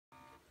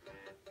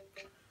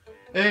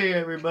Hey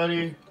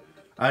everybody,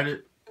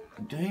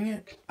 dang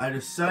it, I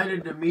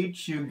decided to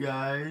meet you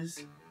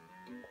guys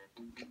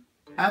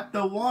at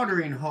the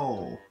watering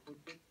hole.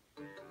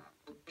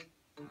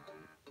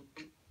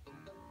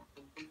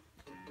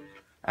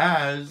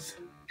 As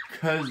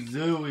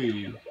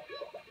Kazooie.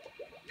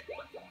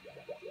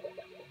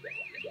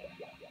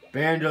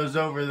 Banjo's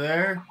over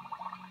there.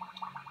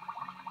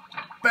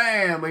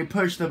 Bam! We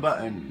push the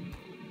button.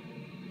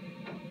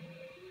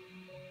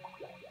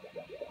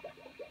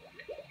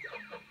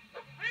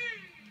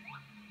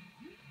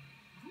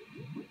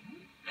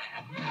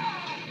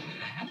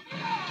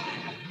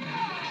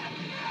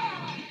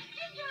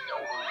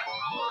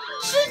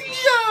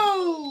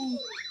 Banjo!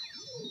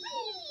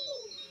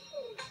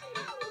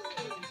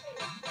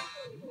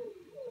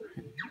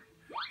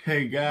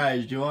 Hey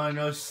guys, do you want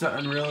to know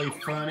something really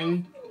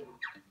funny?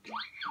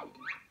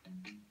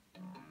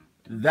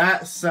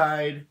 That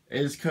side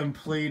is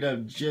complete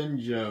of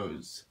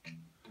Jinjos.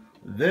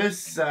 This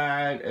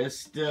side is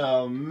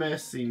still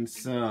missing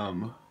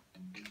some.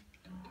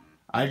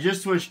 I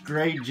just wish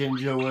Great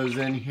Jinjo was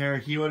in here.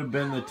 He would have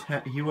been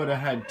he would have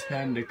had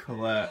 10 to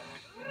collect.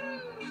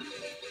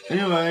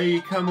 Anyway,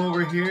 you come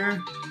over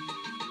here.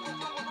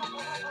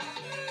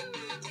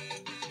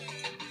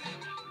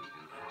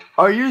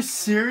 Are you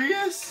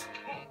serious?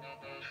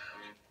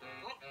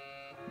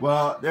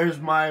 Well, there's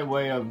my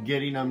way of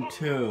getting them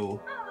too.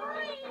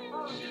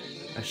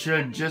 I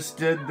should have just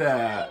did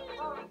that.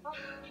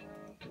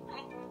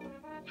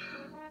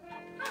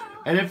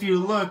 And if you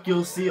look,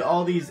 you'll see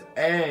all these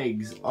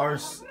eggs are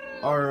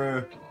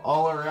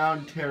all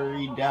around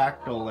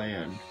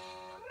Terrydactyland.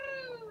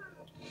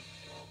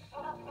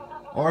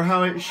 Or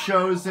how it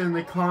shows in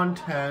the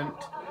content,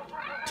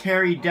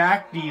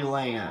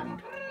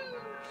 Terrydactyland.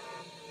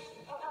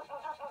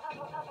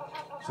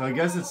 So I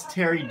guess it's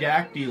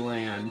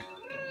Terrydactyland.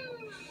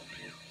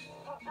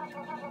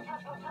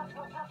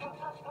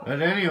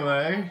 But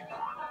anyway,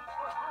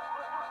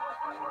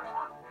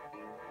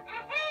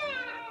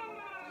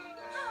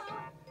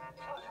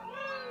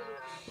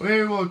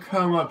 we will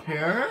come up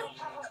here,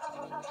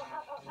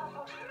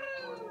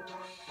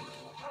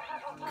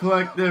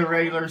 collect the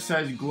regular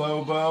size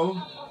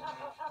Globo.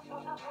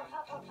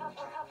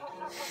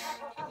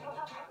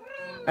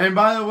 And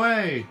by the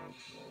way,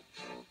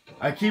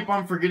 I keep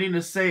on forgetting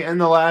to say in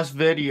the last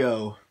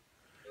video.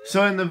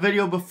 So in the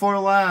video before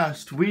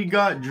last, we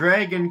got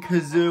Dragon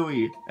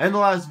Kazooie. In the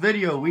last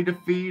video, we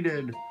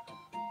defeated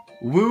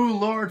Woo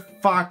Lord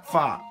Fak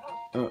Fak.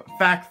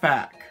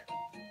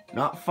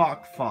 Not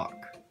Fok Fok.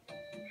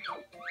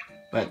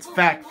 But it's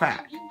Fak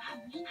Fak.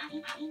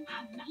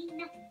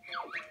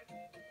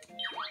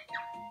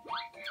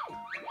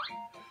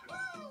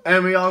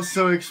 And we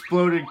also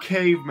exploded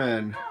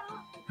cavemen.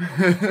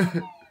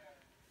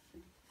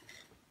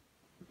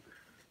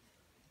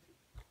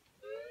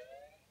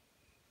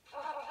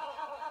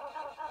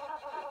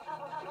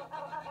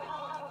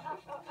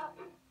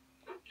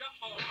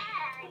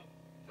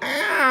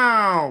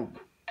 Ow!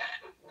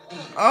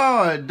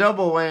 Oh, a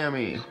double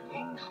whammy.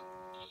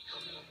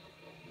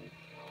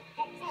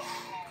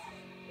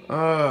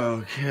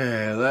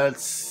 Okay,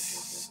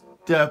 let's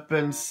step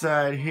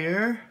inside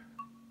here.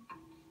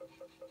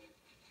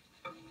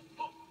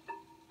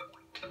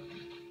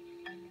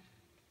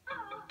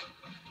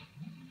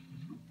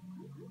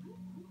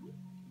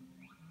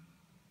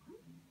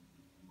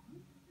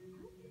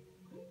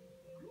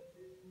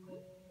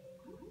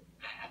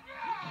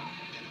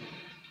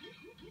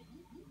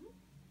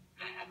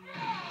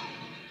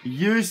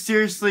 You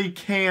seriously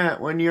can't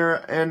when you're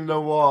in the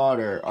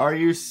water. Are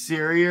you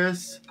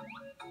serious?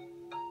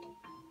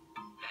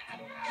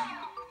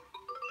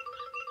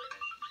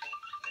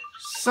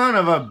 Son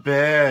of a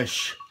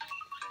bitch.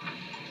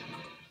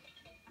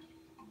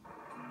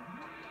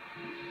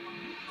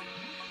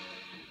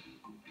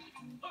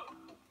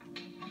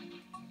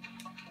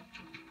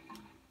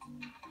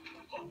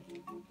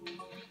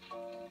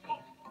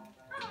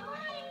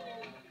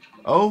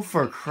 Oh,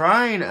 for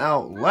crying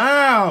out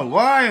loud!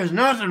 Why is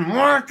nothing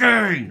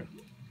working?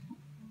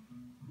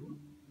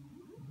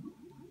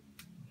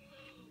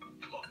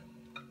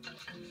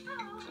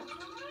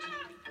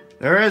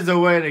 There is a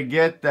way to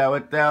get that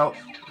without...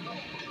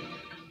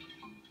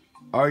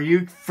 Are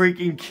you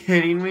freaking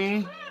kidding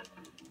me?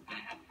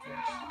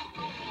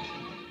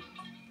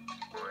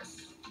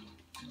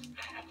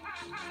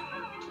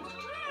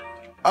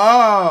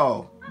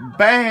 Oh!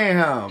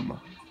 Bam!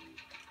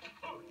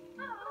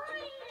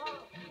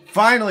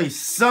 Finally,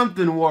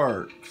 something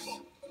works.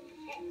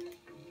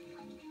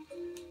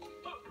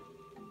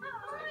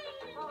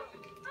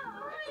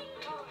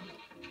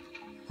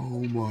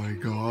 Oh my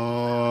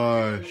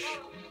gosh.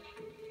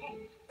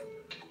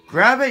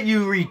 Grab it,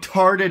 you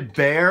retarded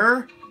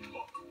bear.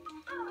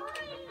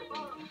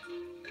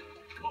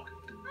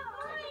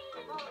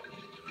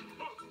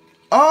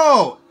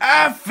 Oh,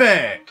 F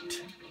it.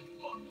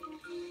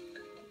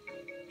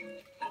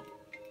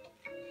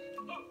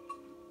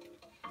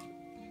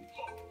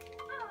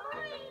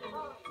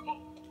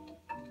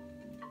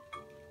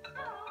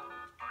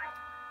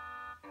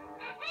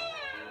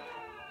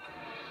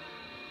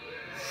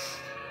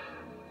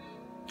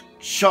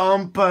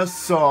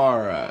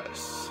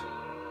 Chomposaurus.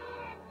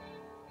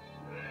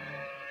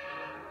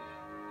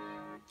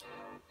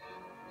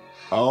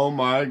 Oh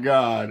my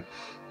god.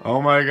 Oh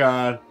my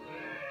god.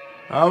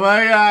 Oh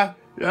my god.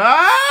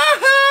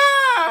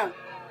 Ah!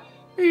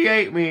 He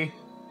ate me.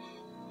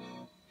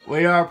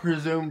 We are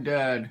presumed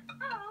dead.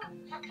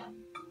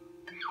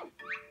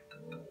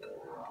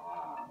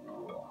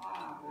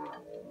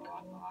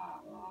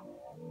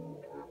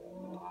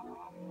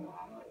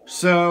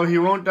 So he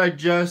won't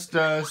digest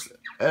us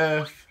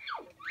if...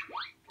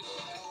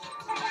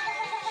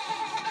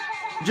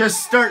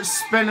 Just start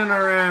spinning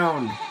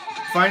around.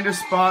 Find a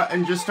spot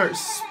and just start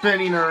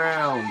spinning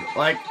around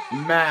like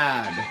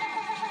mad.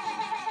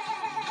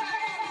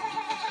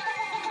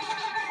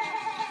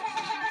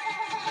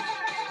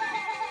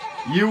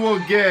 You will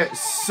get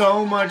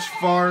so much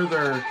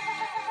farther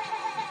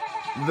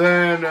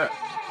than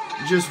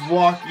just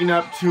walking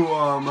up to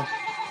them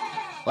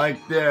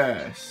like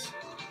this.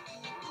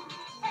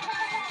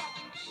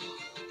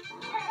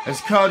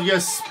 It's called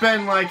You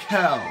Spin Like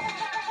Hell.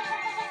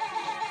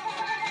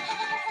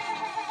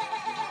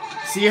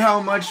 See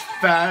how much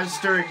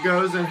faster it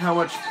goes and how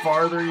much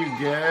farther you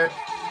get?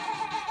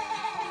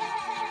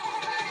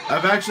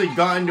 I've actually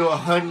gotten to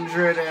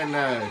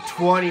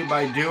 120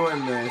 by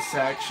doing this,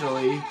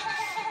 actually.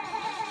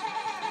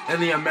 In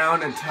the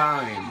amount of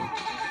time.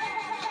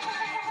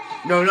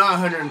 No, not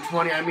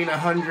 120, I mean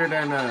 100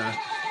 and,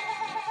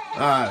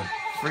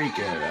 freak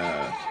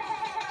it,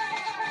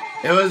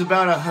 it was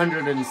about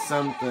 100 and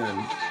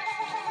something.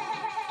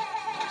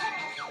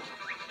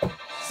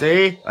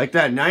 See? Like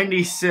that,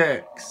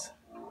 96.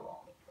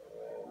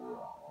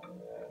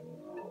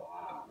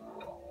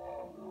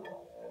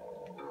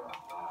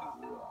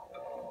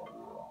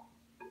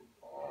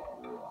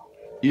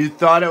 You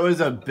thought it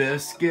was a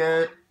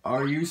biscuit?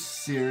 Are you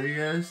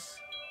serious?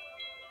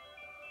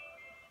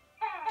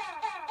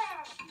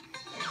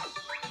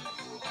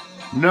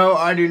 No,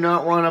 I do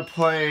not want to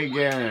play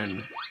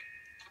again.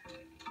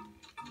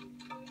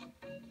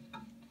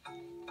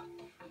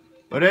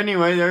 But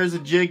anyway, there's a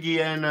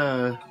Jiggy and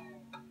I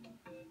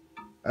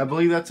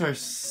believe that's our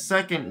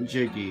second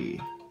Jiggy.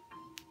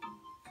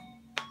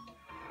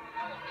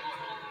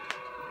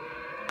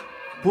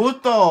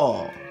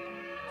 Puto!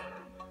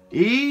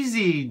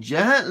 Easy,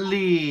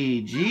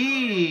 gently,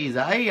 jeez,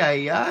 ay,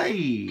 ay,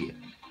 ay.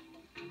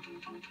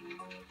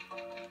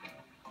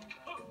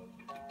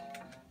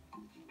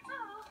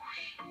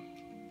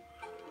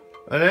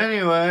 But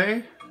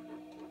anyway,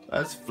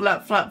 let's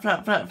flap, flap,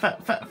 flap, flap,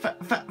 flap, flap,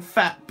 flap, flap,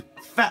 flap,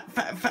 flap,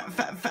 flap, flap,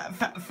 flap, flap,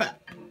 flap, flap.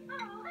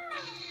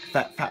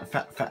 Flap, flap,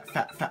 flap, flap,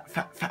 flap, flap,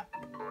 flap, flap.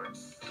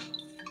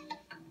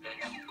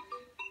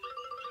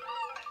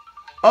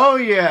 Oh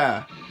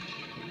yeah.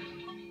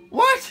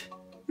 What?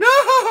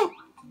 No!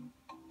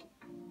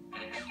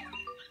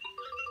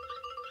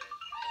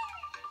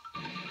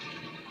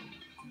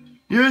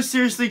 You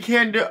seriously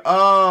can't do...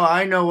 Oh,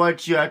 I know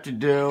what you have to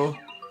do.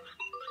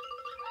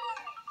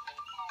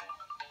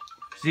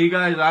 See,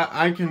 guys,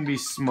 I can be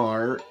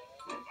smart.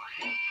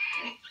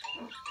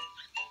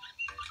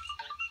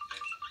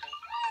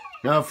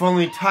 Now, if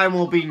only time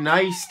will be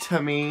nice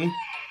to me.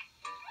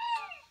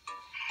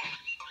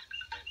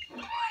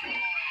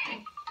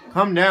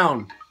 Calm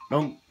down.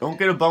 Don't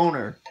get a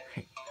boner.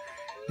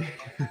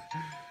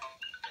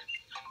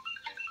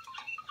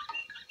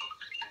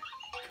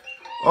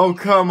 Oh,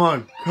 come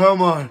on,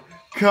 come on,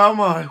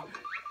 come on.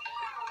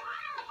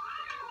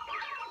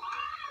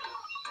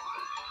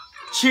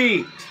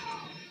 Cheat.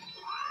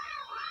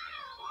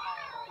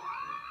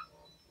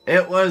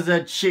 It was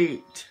a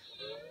cheat.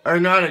 Or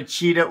not a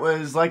cheat, it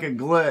was like a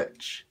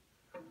glitch.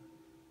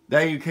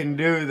 That you can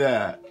do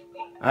that.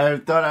 I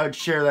thought I would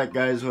share that,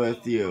 guys,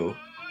 with you.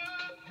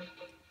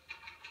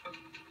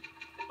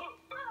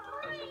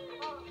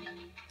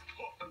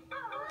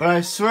 But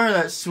I swear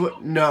that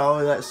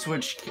that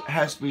switch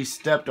has to be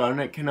stepped on.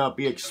 It cannot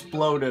be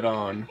exploded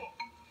on.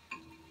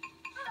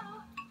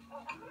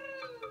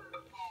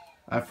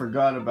 I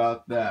forgot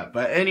about that.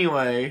 But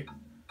anyway,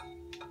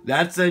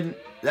 that's an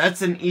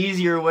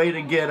easier way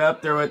to get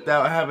up there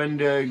without having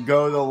to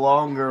go the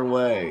longer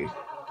way.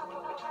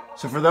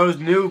 So for those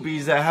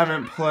newbies that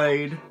haven't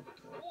played,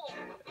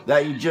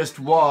 that you just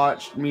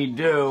watched me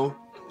do,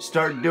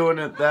 start doing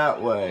it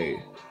that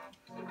way.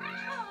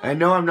 I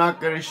know I'm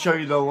not going to show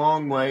you the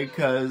long way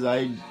because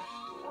the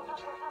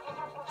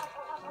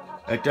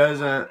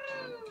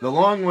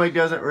long way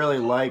doesn't really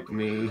like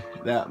me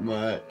that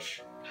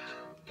much.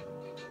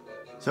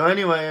 So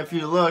anyway, if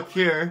you look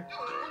here,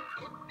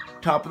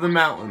 top of the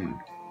mountain.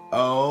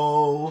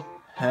 Oh,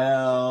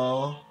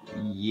 hell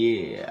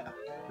yeah.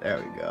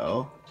 There we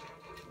go.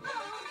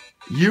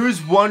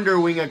 Use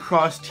Wonder Wing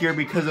across here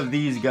because of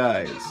these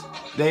guys.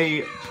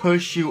 They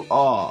push you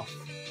off.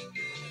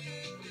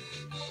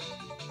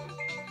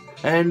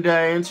 And to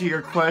answer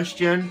your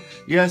question,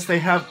 yes, they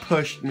have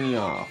pushed me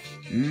off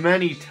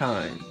many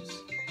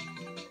times.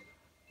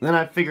 Then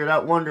I figured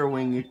out Wonder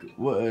Wing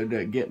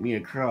would get me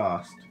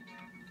across.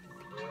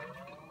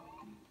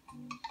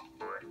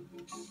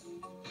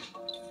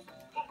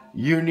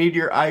 You need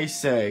your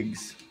ice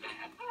eggs.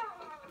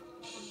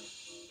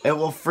 it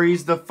will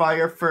freeze the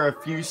fire for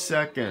a few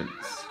seconds.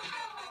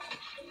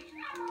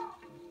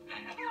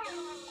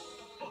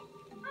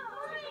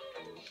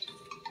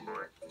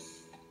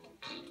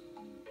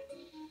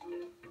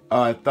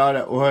 Oh, I thought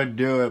it would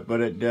do it,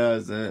 but it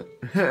doesn't.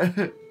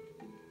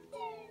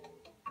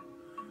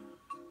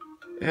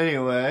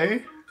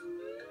 Anyway.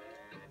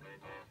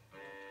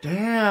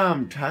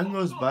 Damn, time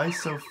goes by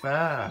so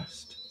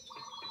fast.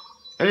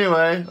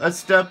 Anyway, let's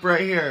step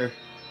right here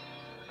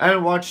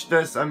and watch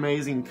this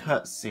amazing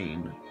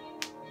cutscene.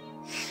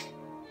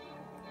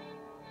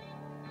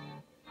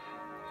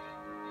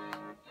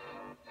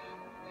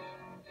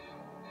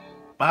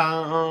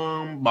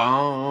 Boom,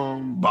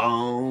 boom,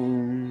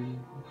 boom.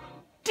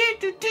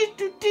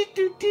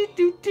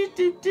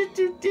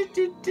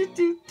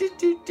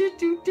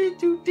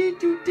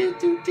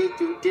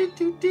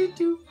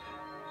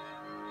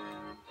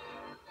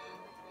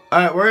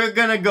 Alright, we're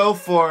gonna go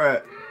for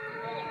it.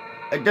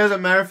 It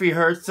doesn't matter if he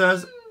hurts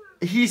us.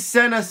 He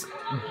sent us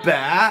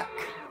back?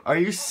 Are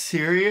you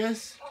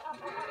serious?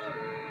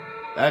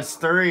 That's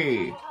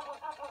 3.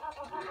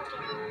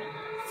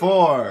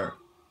 4.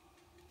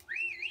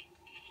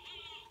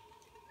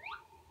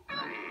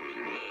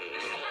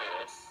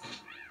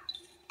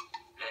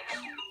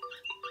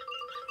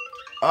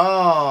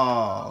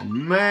 Oh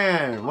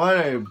man, what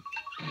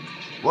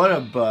a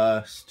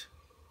bust.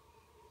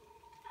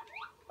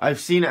 I've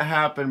seen it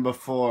happen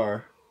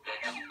before.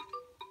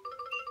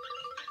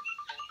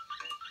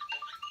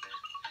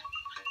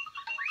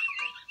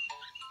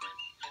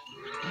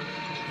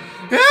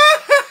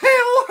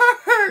 It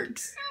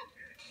works!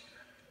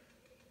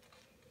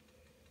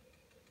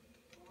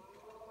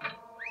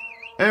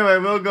 Anyway,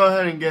 we'll go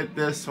ahead and get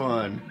this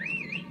one.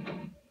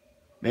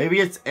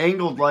 Maybe it's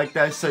angled like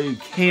that so you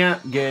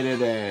can't get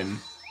it in.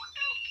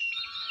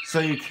 So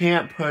you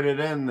can't put it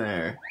in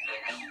there.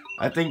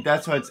 I think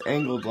that's why it's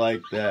angled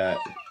like that.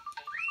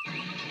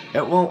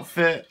 It won't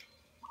fit.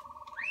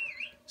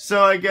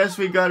 So I guess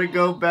we gotta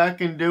go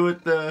back and do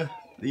it the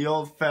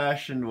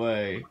old-fashioned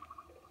way.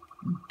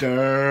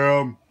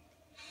 Damn.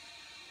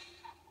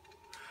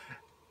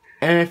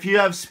 And if you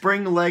have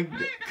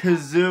spring-legged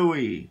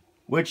Kazooie,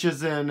 which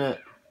is in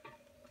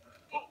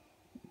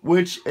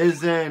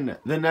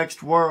the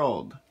next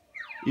world,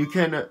 you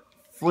can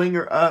fling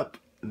her up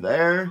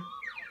there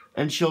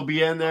and she'll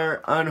be in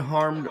there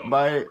unharmed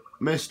by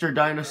Mr.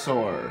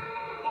 Dinosaur.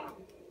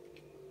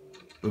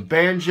 But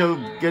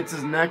Banjo gets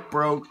his neck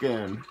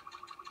broken.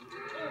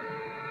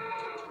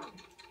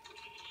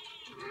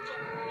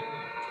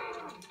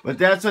 But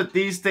that's what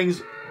these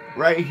things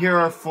right here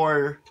are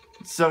for,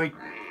 so he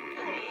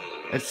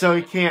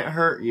can't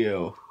hurt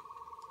you.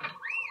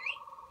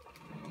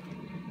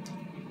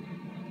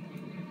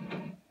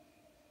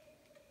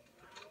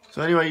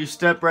 So anyway, you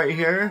step right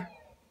here.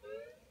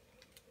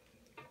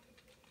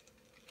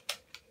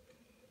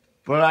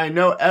 But I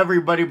know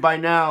everybody by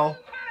now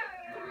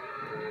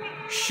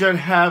should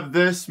have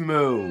this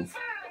move.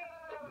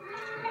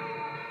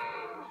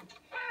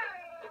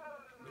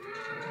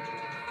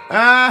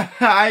 Ah,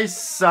 I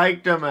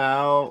psyched him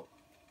out.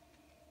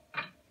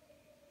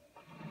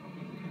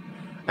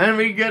 And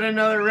we get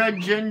another red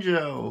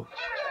Jinjo.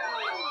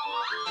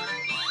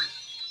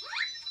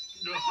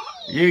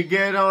 You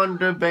get on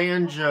to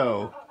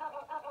Banjo.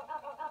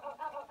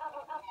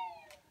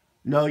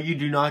 No, you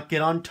do not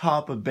get on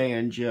top of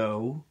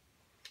Banjo.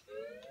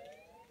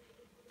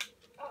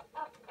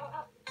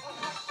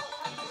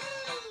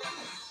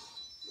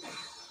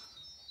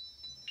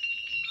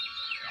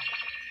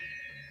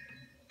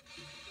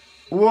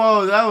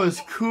 Whoa, that was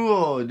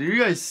cool. Did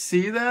you guys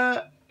see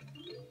that?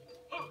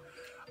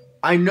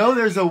 I know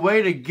there's a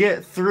way to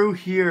get through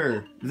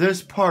here.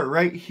 This part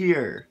right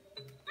here.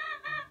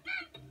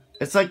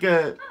 It's like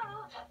a...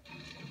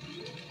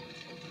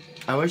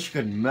 I wish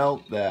you could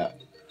melt that.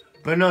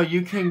 But no,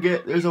 you can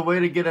get... There's a way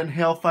to get in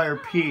Hellfire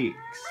Peaks.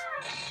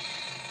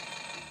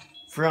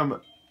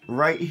 From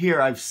right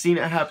here. I've seen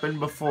it happen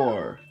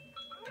before.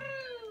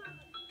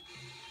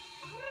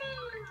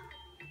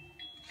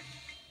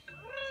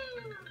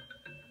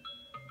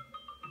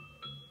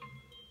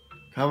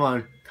 Come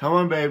on. Come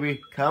on, baby.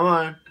 Come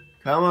on.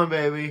 Come on,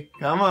 baby.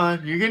 Come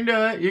on. You can do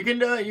it. You can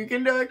do it. You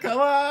can do it. Come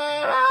on.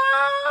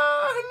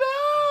 Ah,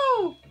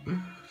 no.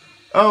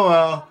 Oh,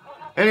 well.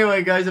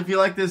 Anyway, guys, if you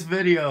like this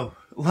video,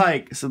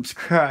 like,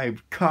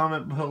 subscribe,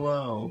 comment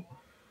below.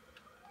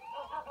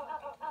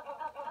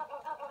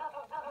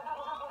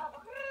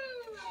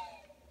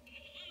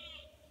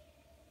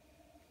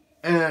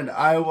 And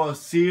I will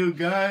see you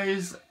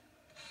guys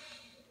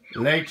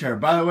later.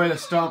 By the way, the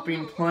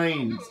Stomping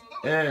Plains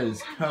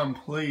is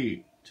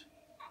complete.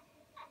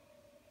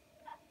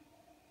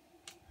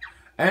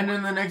 And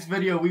in the next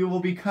video, we will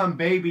become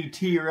baby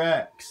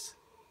T-Rex.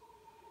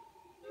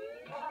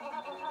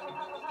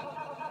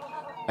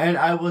 And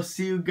I will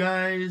see you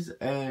guys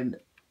in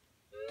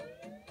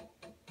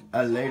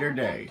a later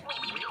day.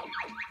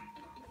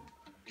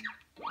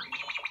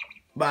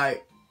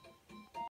 Bye.